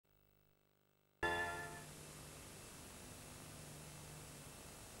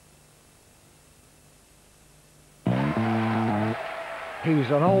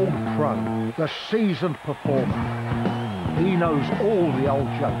He's an old pro, the seasoned performer. He knows all the old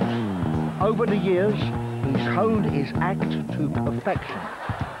jokes. Over the years, he's honed his act to perfection.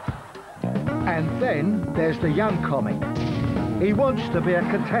 And then there's the young comic. He wants to be a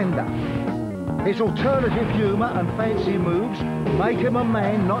contender. His alternative humour and fancy moves make him a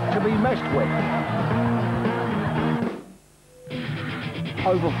man not to be messed with.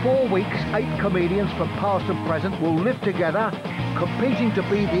 Over 4 weeks, 8 comedians from past and present will live together, competing to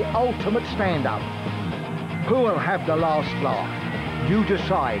be the ultimate stand-up. Who will have the last laugh? You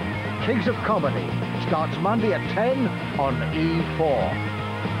decide. Kings of Comedy starts Monday at 10 on E4.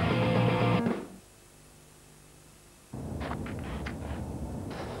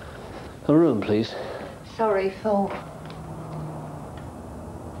 A room, please. Sorry, Phil.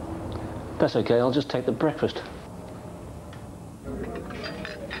 That's okay, I'll just take the breakfast.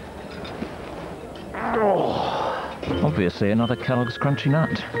 Oh. Obviously another Kellogg's Crunchy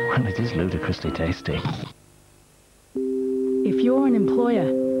Nut. Well, it is ludicrously tasty. If you're an employer,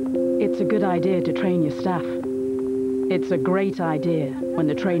 it's a good idea to train your staff. It's a great idea when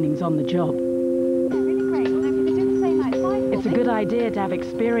the training's on the job. It's a good idea to have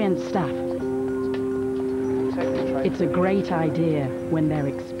experienced staff. It's a great idea when their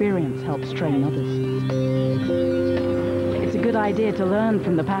experience helps train others. It's a good idea to learn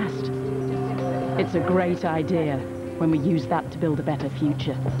from the past. It's a great idea when we use that to build a better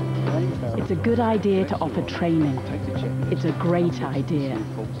future. It's a good idea to offer training. It's a great idea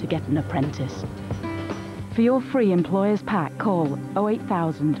to get an apprentice. For your free employer's pack, call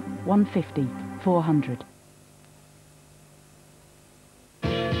 08000 150 400.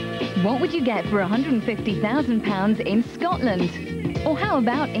 What would you get for £150,000 in Scotland? Or how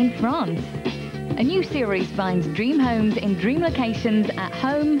about in France? A new series finds dream homes in dream locations at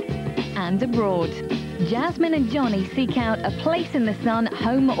home and abroad. Jasmine and Johnny seek out a place in the sun,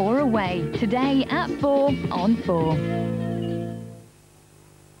 home or away, today at 4 on 4.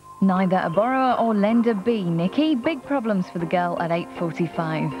 Neither a borrower or lender B, Nikki. Big problems for the girl at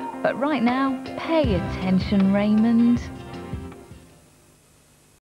 8:45. But right now, pay attention, Raymond.